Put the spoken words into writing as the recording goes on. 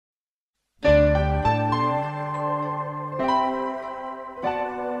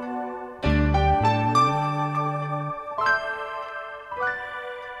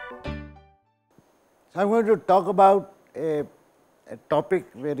I am going to talk about a topic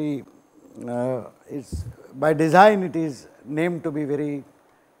very, by design it is named to be very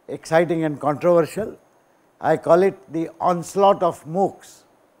exciting and controversial. I call it the onslaught of MOOCs,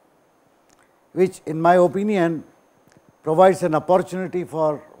 which in my opinion provides an opportunity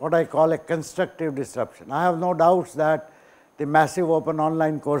for what I call a constructive disruption. I have no doubts that the massive open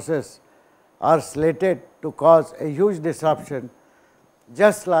online courses are slated to cause a huge disruption,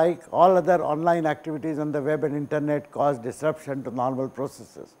 just like all other online activities on the web and internet cause disruption to normal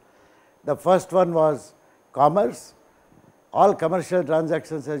processes. The first one was commerce. All commercial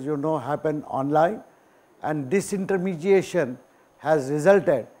transactions, as you know, happen online, and disintermediation has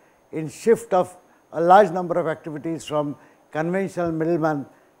resulted in shift of a large number of activities from conventional middlemen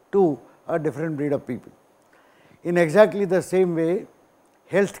to a different breed of people. In exactly the same way,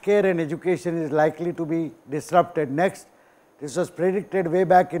 healthcare and education is likely to be disrupted next. This was predicted way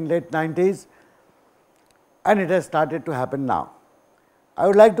back in late 90s, and it has started to happen now. I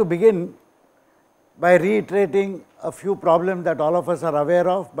would like to begin by reiterating a few problems that all of us are aware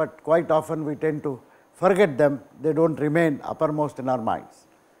of, but quite often we tend to forget them. They do not remain uppermost in our minds.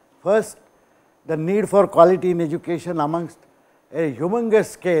 First, the need for quality in education amongst a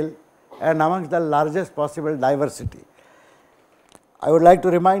humongous scale and amongst the largest possible diversity. I would like to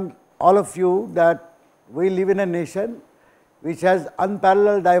remind all of you that we live in a nation which has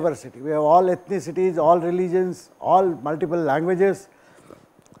unparalleled diversity. We have all ethnicities, all religions, all multiple languages,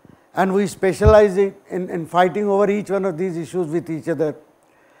 and we specialize in fighting over each one of these issues with each other.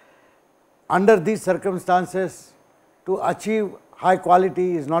 Under these circumstances, to achieve high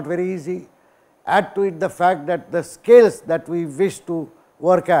quality is not very easy. Add to it the fact that the scales that we wish to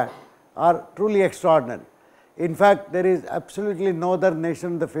work at are truly extraordinary. In fact, there is absolutely no other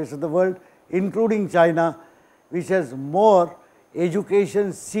nation on the face of the world, including China, which has more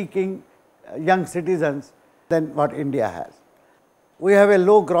education seeking young citizens than what India has. We have a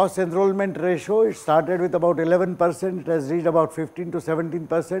low gross enrollment ratio. It started with about 11%, it has reached about 15 to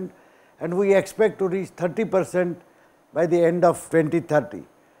 17%, and we expect to reach 30% by the end of 2030.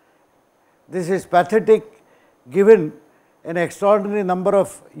 This is pathetic given an extraordinary number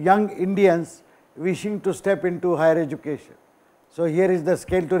of young Indians wishing to step into higher education. So, here is the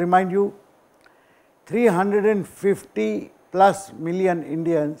scale to remind you: 350 plus million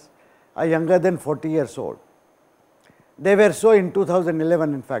Indians are younger than 40 years old. They were so in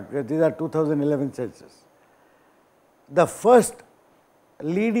 2011, in fact, these are 2011 census. The first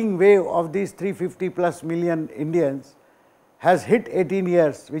leading wave of these 350 plus million Indians has hit 18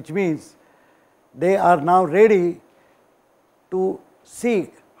 years, which means they are now ready to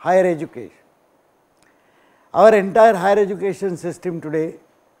seek higher education. Our entire higher education system today,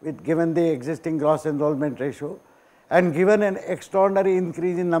 with given the existing gross enrollment ratio and given an extraordinary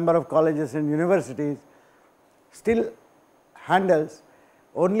increase in number of colleges and universities, still handles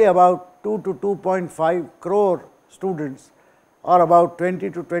only about 2 to 2.5 crore students, or about 20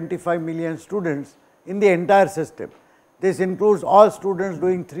 to 25 million students in the entire system. This includes all students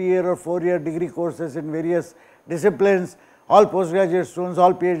doing 3-year or 4-year degree courses in various disciplines, all postgraduate students,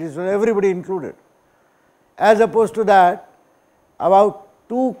 all PhD students, everybody included. As opposed to that, about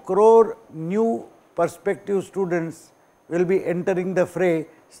 2 crore new prospective students will be entering the fray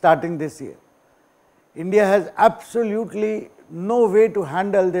starting this year. India has absolutely no way to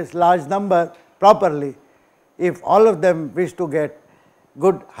handle this large number properly if all of them wish to get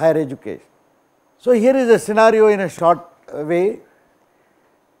good higher education. So, here is a scenario in a short way.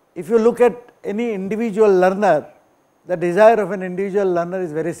 If you look at any individual learner, the desire of an individual learner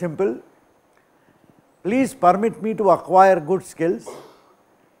is very simple. Please permit me to acquire good skills,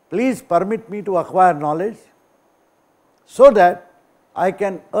 please permit me to acquire knowledge, so that I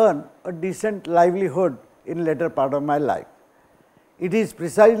can earn a decent livelihood in later part of my life. It is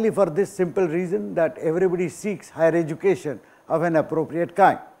precisely for this simple reason that everybody seeks higher education of an appropriate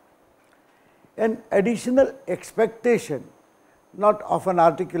kind. An additional expectation, not often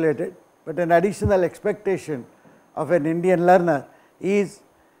articulated, but an additional expectation of an Indian learner is,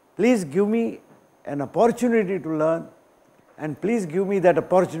 please give me an opportunity to learn, and please give me that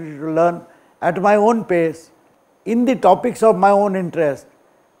opportunity to learn at my own pace, in the topics of my own interest,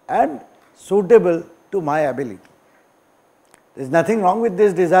 and suitable to my ability. There is nothing wrong with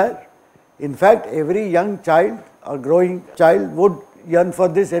this desire. In fact, every young child or growing child would yearn for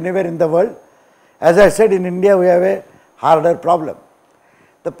this anywhere in the world. As I said, in India we have a harder problem.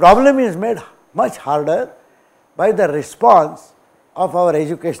 The problem is made much harder by the response of our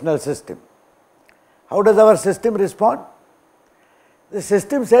educational system. How does our system respond? The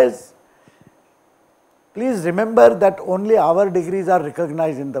system says, please remember that only our degrees are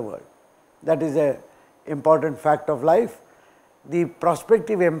recognized in the world. That is a important fact of life. The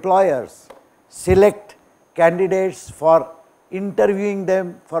prospective employers select candidates for interviewing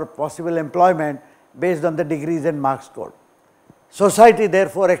them for possible employment based on the degrees and marks scored. Society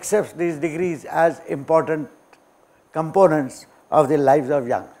therefore accepts these degrees as important components of the lives of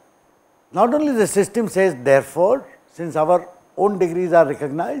young. Not only the system says therefore, since our own degrees are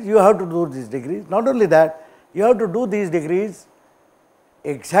recognized, you have to do these degrees. Not only that, you have to do these degrees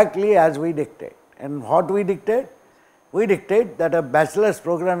exactly as we dictate. And what we dictate? We dictate that a bachelor's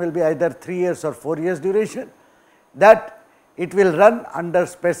program will be either 3 years or 4 years duration, that it will run under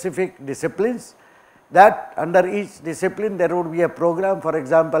specific disciplines, that under each discipline there would be a program, for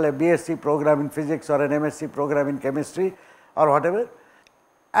example, a BSc program in physics or an MSc program in chemistry or whatever,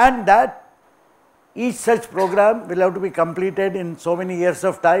 and that each such program will have to be completed in so many years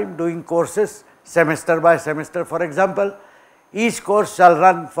of time, doing courses semester by semester. For example, each course shall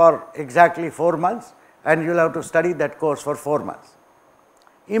run for exactly 4 months and you will have to study that course for 4 months.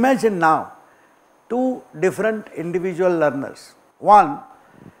 Imagine now 2 different individual learners. One,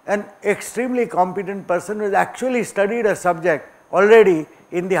 an extremely competent person who has actually studied a subject already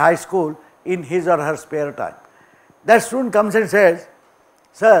in the high school in his or her spare time. That student comes and says,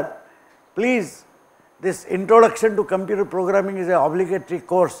 sir, please, this introduction to computer programming is an obligatory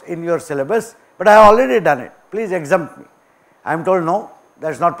course in your syllabus, but I have already done it, please exempt me. I am told, no,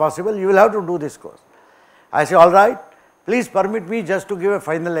 that is not possible, you will have to do this course. I say, all right, please permit me just to give a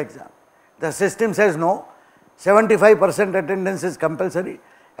final exam. The system says no, 75% attendance is compulsory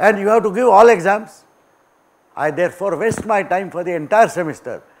and you have to give all exams. I therefore waste my time for the entire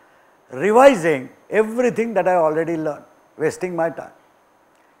semester revising everything that I already learned, wasting my time.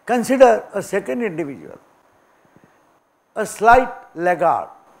 Consider a second individual, a slight laggard.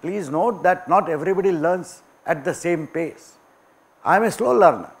 Please note that not everybody learns at the same pace. I am a slow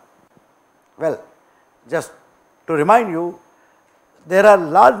learner. Well, just to remind you, there are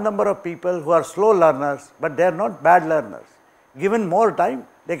large number of people who are slow learners, but they are not bad learners. Given more time,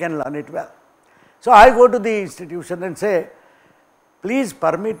 they can learn it well. So I go to the institution and say, please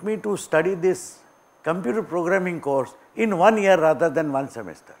permit me to study this computer programming course in 1 year rather than 1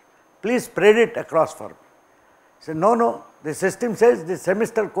 semester. Please spread it across for me. I say, no, the system says this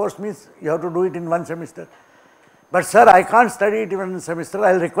semester course means you have to do it in 1 semester. But sir, I can't study it in 1 semester,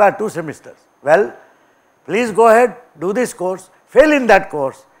 I will require 2 semesters. Well, please go ahead, do this course, fail in that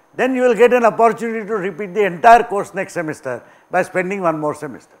course, then you will get an opportunity to repeat the entire course next semester by spending 1 more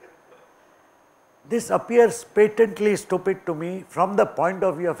semester. This appears patently stupid to me from the point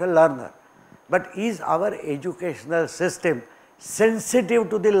of view of a learner, but is our educational system sensitive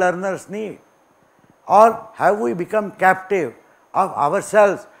to the learner's need, or have we become captive of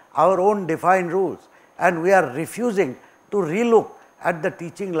ourselves, our own defined rules, and we are refusing to relook at the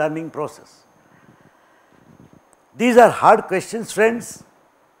teaching learning process? These are hard questions, friends.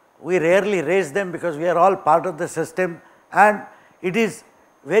 We rarely raise them because we are all part of the system, and it is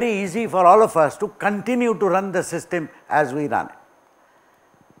very easy for all of us to continue to run the system as we run it.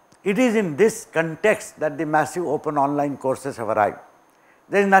 It is in this context that the massive open online courses have arrived.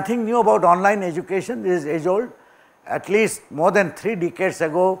 There is nothing new about online education, this is age old. At least more than 3 decades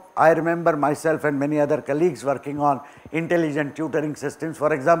ago, I remember myself and many other colleagues working on intelligent tutoring systems.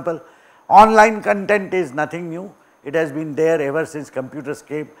 For example, online content is nothing new. It has been there ever since computers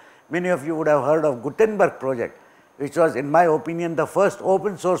came. Many of you would have heard of Gutenberg project, which was, in my opinion, the first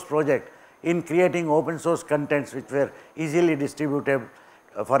open source project in creating open source contents which were easily distributed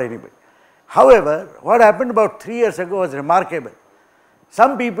for anybody. However, what happened about 3 years ago was remarkable.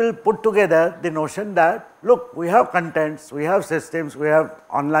 Some people put together the notion that, look, we have contents, we have systems, we have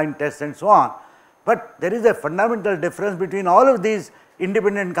online tests and so on, but there is a fundamental difference between all of these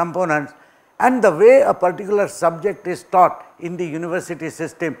independent components and the way a particular subject is taught in the university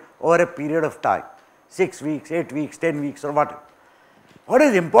system over a period of time, 6 weeks, 8 weeks, 10 weeks or whatever. What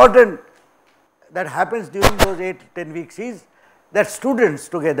is important that happens during those 8 to 10 weeks is that students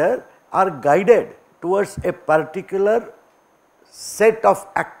together are guided towards a particular set of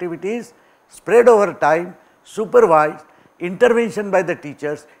activities spread over time, supervised, intervention by the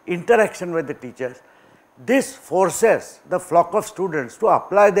teachers, interaction with the teachers. This forces the flock of students to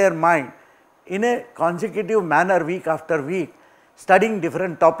apply their mind in a consecutive manner week after week, studying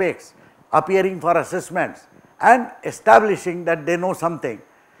different topics, appearing for assessments and establishing that they know something.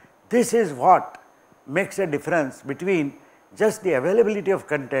 This is what makes a difference between just the availability of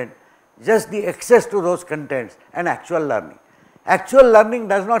content, just the access to those contents and actual learning. Actual learning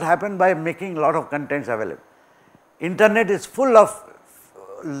does not happen by making a lot of contents available. Internet is full of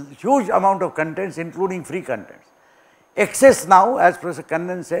huge amount of contents, including free contents. Access now, as Professor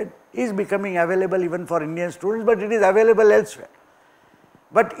Kannan said, is becoming available even for Indian students, but it is available elsewhere.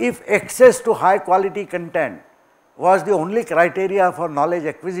 But if access to high quality content was the only criteria for knowledge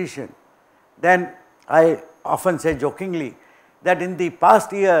acquisition, then I often say jokingly that in the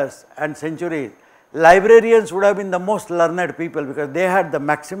past years and centuries, librarians would have been the most learned people because they had the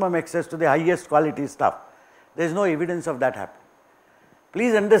maximum access to the highest quality stuff. There is no evidence of that happening.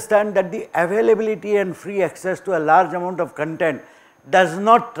 Please understand that the availability and free access to a large amount of content does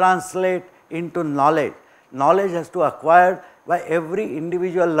not translate into knowledge. Knowledge has to acquire by every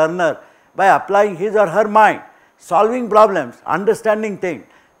individual learner by applying his or her mind, solving problems, understanding things,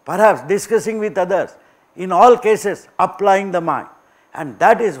 perhaps discussing with others, in all cases applying the mind. And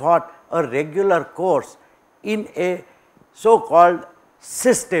that is what a regular course in a so-called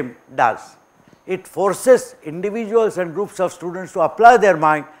system does. It forces individuals and groups of students to apply their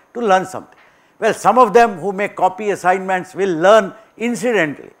mind to learn something. Well, some of them who may copy assignments will learn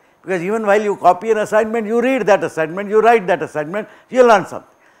incidentally, because even while you copy an assignment, you read that assignment, you write that assignment, you learn something.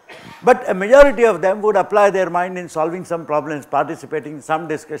 But a majority of them would apply their mind in solving some problems, participating in some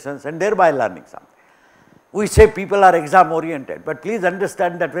discussions and thereby learning something. We say people are exam oriented, but please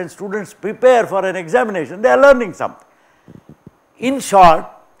understand that when students prepare for an examination, they are learning something. In short,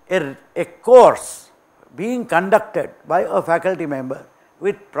 a course being conducted by a faculty member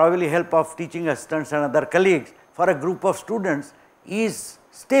with probably help of teaching assistants and other colleagues for a group of students is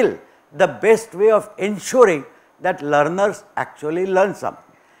still the best way of ensuring that learners actually learn something.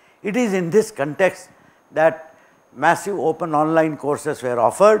 It is in this context that massive open online courses were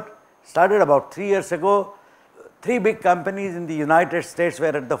offered, started about 3 years ago. 3 big companies in the United States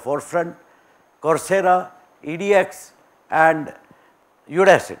were at the forefront: Coursera, edX and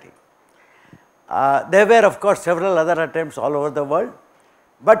Udacity. There were of course several other attempts all over the world,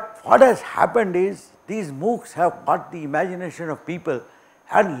 but what has happened is these MOOCs have caught the imagination of people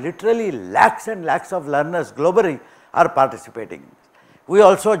and literally lakhs and lakhs of learners globally are participating in this. We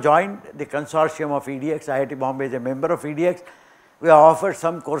also joined the consortium of edX. IIT Bombay is a member of edX. We have offered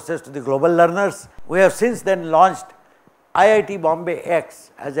some courses to the global learners. We have since then launched IIT Bombay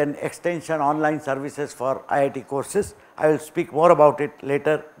X as an extension online services for IIT courses. I will speak more about it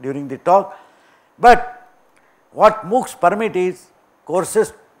later during the talk. But what MOOCs permit is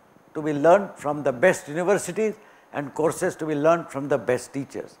courses to be learned from the best universities and courses to be learned from the best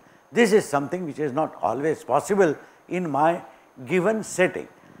teachers. This is something which is not always possible in my given setting.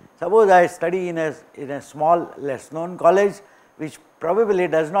 Suppose I study in a small, less known college which probably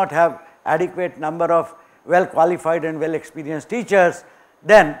does not have adequate number of well qualified and well experienced teachers,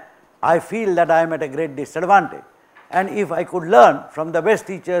 then I feel that I am at a great disadvantage. And if I could learn from the best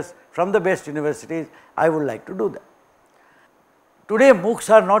teachers, from the best universities, I would like to do that. Today MOOCs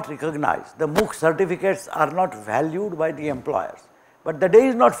are not recognized, the MOOC certificates are not valued by the employers, but the day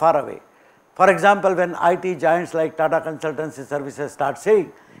is not far away. For example, when IT giants like Tata Consultancy Services start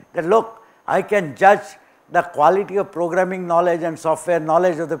saying that look, I can judge the quality of programming knowledge and software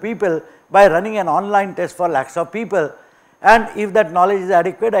knowledge of the people by running an online test for lakhs of people, and if that knowledge is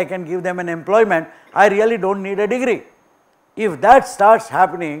adequate, I can give them an employment, I really do not need a degree. If that starts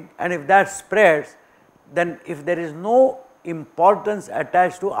happening and if that spreads, then if there is no importance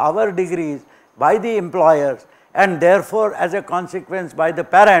attached to our degrees by the employers and therefore as a consequence by the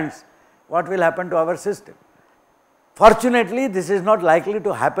parents, what will happen to our system? Fortunately, this is not likely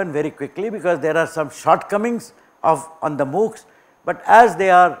to happen very quickly because there are some shortcomings on the MOOCs, but as they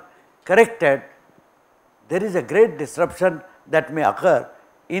are corrected, there is a great disruption that may occur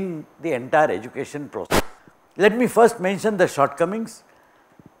in the entire education process. Let me first mention the shortcomings.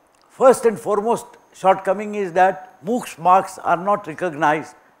 First and foremost shortcoming is that MOOCs marks are not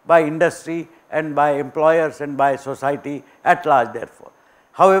recognized by industry and by employers and by society at large therefore.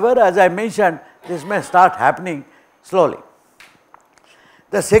 However, as I mentioned, this may start happening slowly.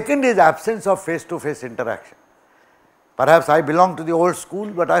 The second is absence of face-to-face interaction. Perhaps I belong to the old school,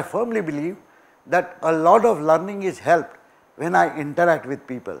 but I firmly believe that a lot of learning is helped when I interact with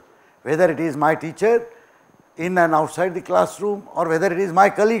people, whether it is my teacher in and outside the classroom or whether it is my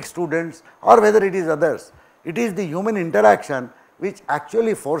colleague students or whether it is others. It is the human interaction which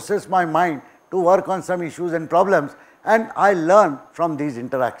actually forces my mind to work on some issues and problems, and I learn from these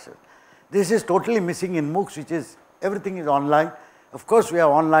interactions. This is totally missing in MOOCs, which is everything is online. Of course, we have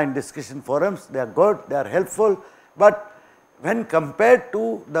online discussion forums, they are good, they are helpful, but when compared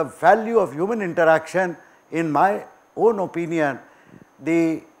to the value of human interaction, in my own opinion,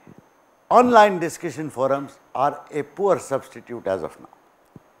 the online discussion forums are a poor substitute as of now.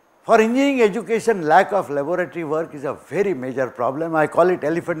 For engineering education, lack of laboratory work is a very major problem. I call it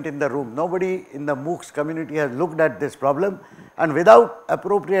elephant in the room. Nobody in the MOOCs community has looked at this problem, and without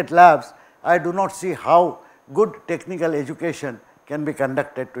appropriate labs, I do not see how good technical education can be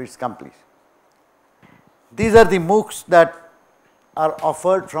conducted to its completion. These are the MOOCs that are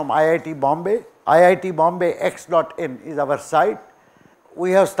offered from IIT Bombay. IIT Bombay x.in is our site.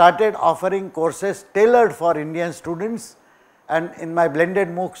 We have started offering courses tailored for Indian students, and in my blended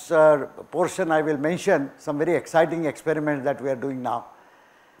MOOCs portion I will mention some very exciting experiments that we are doing now.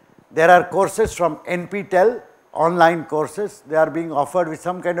 There are courses from NPTEL, online courses. They are being offered with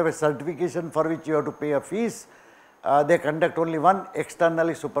some kind of a certification for which you have to pay a fees. They conduct only one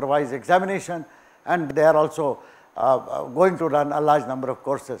externally supervised examination, and they are also going to run a large number of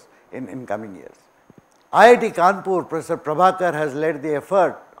courses in coming years. IIT Kanpur, Professor Prabhakar has led the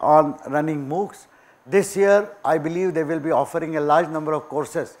effort on running MOOCs. This year, I believe they will be offering a large number of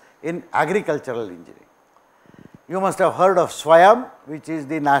courses in agricultural engineering. You must have heard of SWAYAM, which is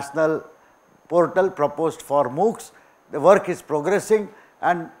the national portal proposed for MOOCs. The work is progressing,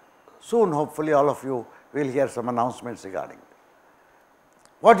 and soon hopefully all of you will hear some announcements regarding it.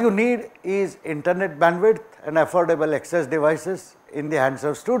 What you need is internet bandwidth and affordable access devices in the hands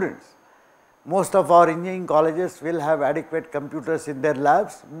of students. Most of our engineering colleges will have adequate computers in their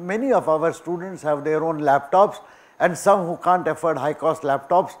labs. Many of our students have their own laptops, and some who can't afford high cost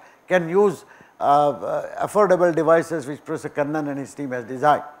laptops can use affordable devices which Professor Kannan and his team has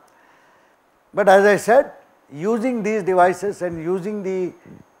designed. But as I said, using these devices and using the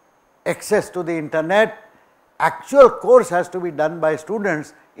access to the internet, actual course has to be done by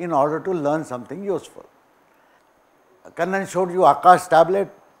students in order to learn something useful. Kannan showed you Aakash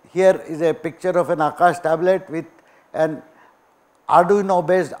tablet. Here is a picture of an Aakash tablet with an Arduino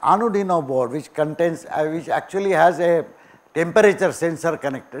based Anuduino board, which contains which actually has a temperature sensor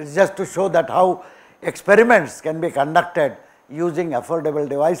connected. It is just to show that how experiments can be conducted using affordable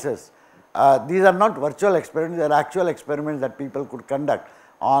devices. These are not virtual experiments, they are actual experiments that people could conduct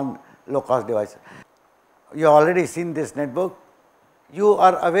on low cost devices. You have already seen this netbook. You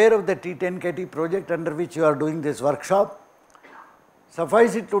are aware of the T10KT project under which you are doing this workshop.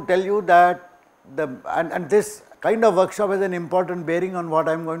 Suffice it to tell you that this kind of workshop has an important bearing on what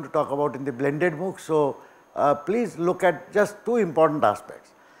I am going to talk about in the blended MOOC. So, please look at just two important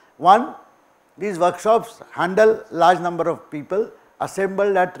aspects. One, these workshops handle large number of people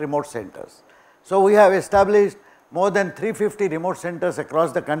assembled at remote centers. So, we have established more than 350 remote centers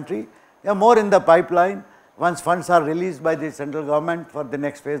across the country. There are more in the pipeline. Once funds are released by the central government for the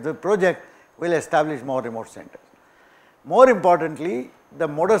next phase of the project, we will establish more remote centers. More importantly, the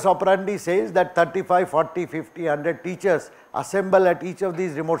modus operandi says that 35, 40, 50, 100 teachers assemble at each of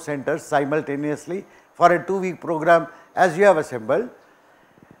these remote centers simultaneously for a 2-week program as you have assembled.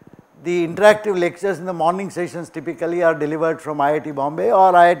 The interactive lectures in the morning sessions typically are delivered from IIT Bombay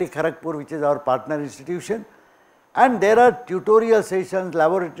or IIT Kharagpur, which is our partner institution, and there are tutorial sessions,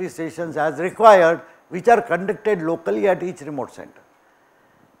 laboratory sessions as required, which are conducted locally at each remote center.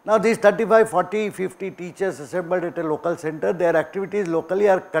 Now, these 35, 40, 50 teachers assembled at a local center, their activities locally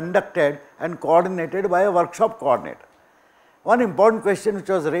are conducted and coordinated by a workshop coordinator. One important question which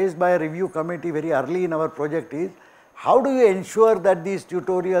was raised by a review committee very early in our project is, how do you ensure that these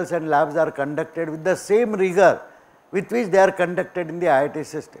tutorials and labs are conducted with the same rigor with which they are conducted in the IIT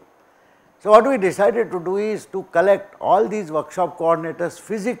system? So, what we decided to do is to collect all these workshop coordinators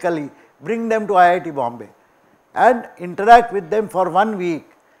physically, bring them to IIT Bombay and interact with them for 1 week,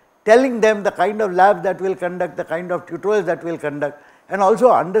 telling them the kind of labs that we will conduct, the kind of tutorials that we will conduct, and also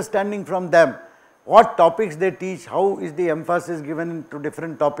understanding from them what topics they teach, how is the emphasis given to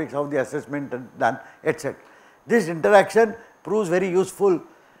different topics, how the assessment is done, etc. This interaction proves very useful.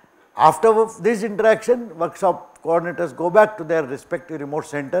 After this interaction, workshop coordinators go back to their respective remote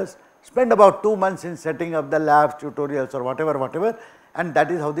centers, spend about 2 months in setting up the labs, tutorials or whatever, and that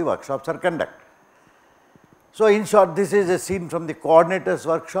is how the workshops are conducted. So, in short, this is a scene from the coordinators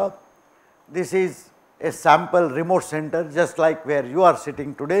workshop. This is a sample remote center just like where you are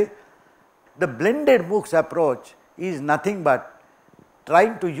sitting today. The blended MOOCs approach is nothing but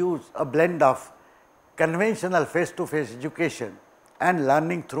trying to use a blend of conventional face-to-face education and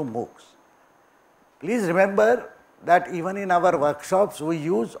learning through MOOCs. Please remember that even in our workshops we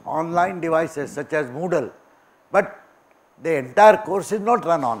use online devices such as Moodle, but the entire course is not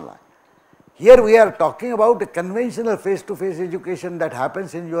run online. Here we are talking about a conventional face-to-face education that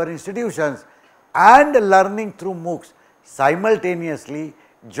happens in your institutions and learning through MOOCs simultaneously,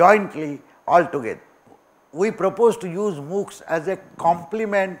 jointly, all together. We propose to use MOOCs as a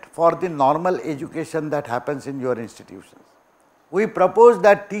complement for the normal education that happens in your institutions. we propose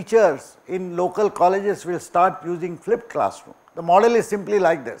that teachers in local colleges will start using flipped classroom. The model is simply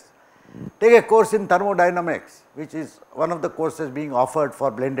like this. Take a course in thermodynamics, which is one of the courses being offered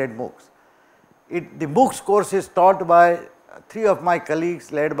for blended MOOCs. The MOOCs course is taught by 3 of my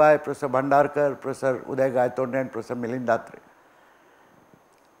colleagues led by Professor Bhandarkar, Professor Uday Gaitonde and Professor Milindatre.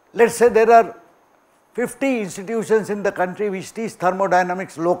 Let us say there are 50 institutions in the country which teach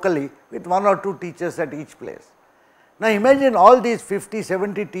thermodynamics locally with 1 or 2 teachers at each place. Now imagine all these 50,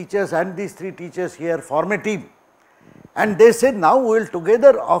 70 teachers and these 3 teachers here form a team, and they say now we will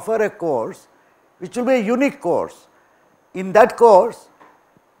together offer a course which will be a unique course. In that course,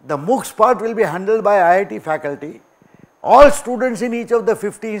 the MOOCs part will be handled by IIT faculty. All students in each of the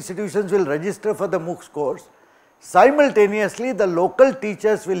 50 institutions will register for the MOOCs course. Simultaneously, the local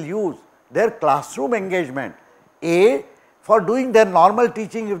teachers will use their classroom engagement, A, for doing their normal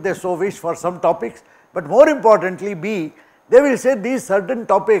teaching if they so wish for some topics, but more importantly, B, they will say these certain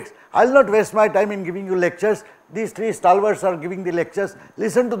topics, I will not waste my time in giving you lectures, these 3 stalwarts are giving the lectures,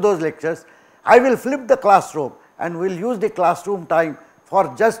 listen to those lectures. I will flip the classroom and will use the classroom time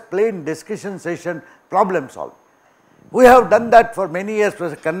for just plain discussion session problem solving. We have done that for many years.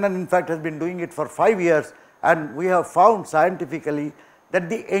 Professor Kannan in fact has been doing it for 5 years, and we have found scientifically that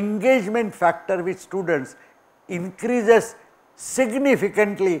the engagement factor with students increases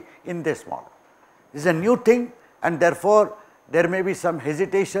significantly in this model. This is a new thing, and therefore, there may be some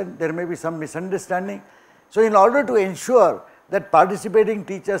hesitation, there may be some misunderstanding. So, in order to ensure that participating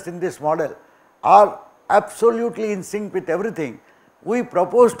teachers in this model are absolutely in sync with everything, we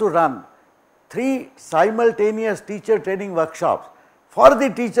propose to run 3 simultaneous teacher training workshops for the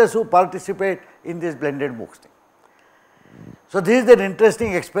teachers who participate in this blended MOOCs thing. So, this is an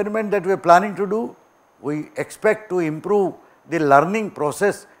interesting experiment that we are planning to do. We expect to improve the learning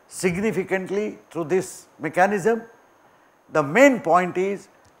process significantly through this mechanism. The main point is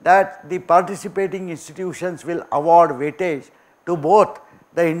that the participating institutions will award weightage to both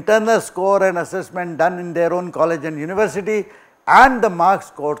the internal score and assessment done in their own college and university and the marks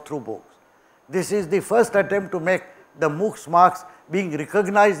scored through MOOCs. This is the first attempt to make the MOOCs marks being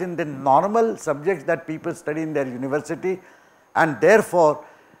recognized in the normal subjects that people study in their university, and therefore,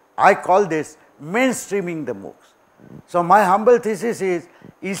 I call this mainstreaming the MOOCs. So, my humble thesis is,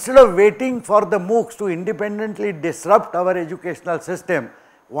 instead of waiting for the MOOCs to independently disrupt our educational system,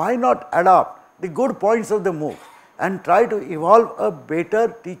 why not adopt the good points of the MOOCs and try to evolve a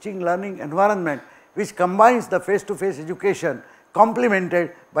better teaching learning environment which combines the face-to-face education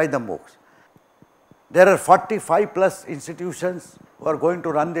complemented by the MOOCs. There are 45 plus institutions who are going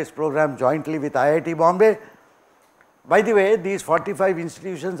to run this program jointly with IIT Bombay. By the way, these 45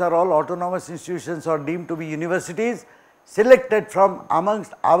 institutions are all autonomous institutions or deemed to be universities selected from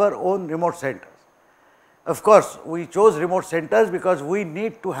amongst our own remote centers. Of course, we chose remote centers because we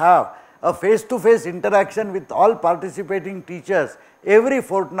need to have a face-to-face interaction with all participating teachers every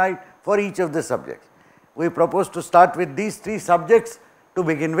fortnight for each of the subjects. We propose to start with these 3 subjects to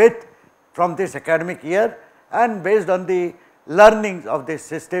begin with from this academic year, and based on the learnings of this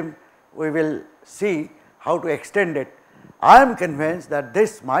system, we will see how to extend it. I am convinced that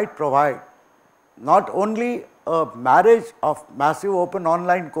this might provide not only a marriage of massive open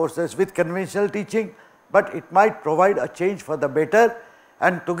online courses with conventional teaching, but it might provide a change for the better,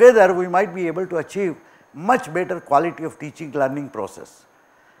 and together we might be able to achieve much better quality of teaching learning process.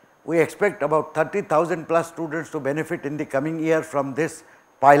 We expect about 30,000 plus students to benefit in the coming year from this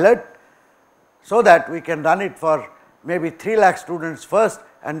pilot, so that we can run it for maybe 3 lakh students first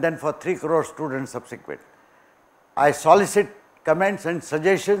and then for 3 crore students subsequent. I solicit comments and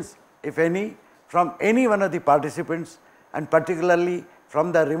suggestions, if any, from any one of the participants, and particularly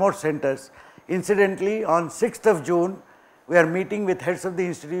from the remote centers. Incidentally, on 6th of June, we are meeting with heads of the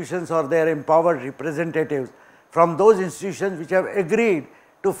institutions or their empowered representatives from those institutions which have agreed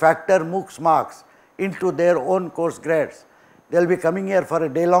to factor MOOCs marks into their own course grades. They will be coming here for a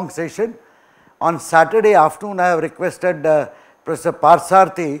day-long session. On Saturday afternoon, I have requested Professor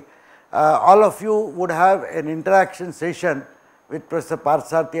Parsarthi. All of you would have an interaction session with Professor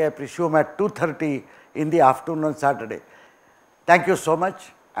Parsarthi, I presume at 2:30 in the afternoon on Saturday. Thank you so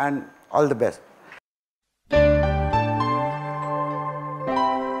much and all the best.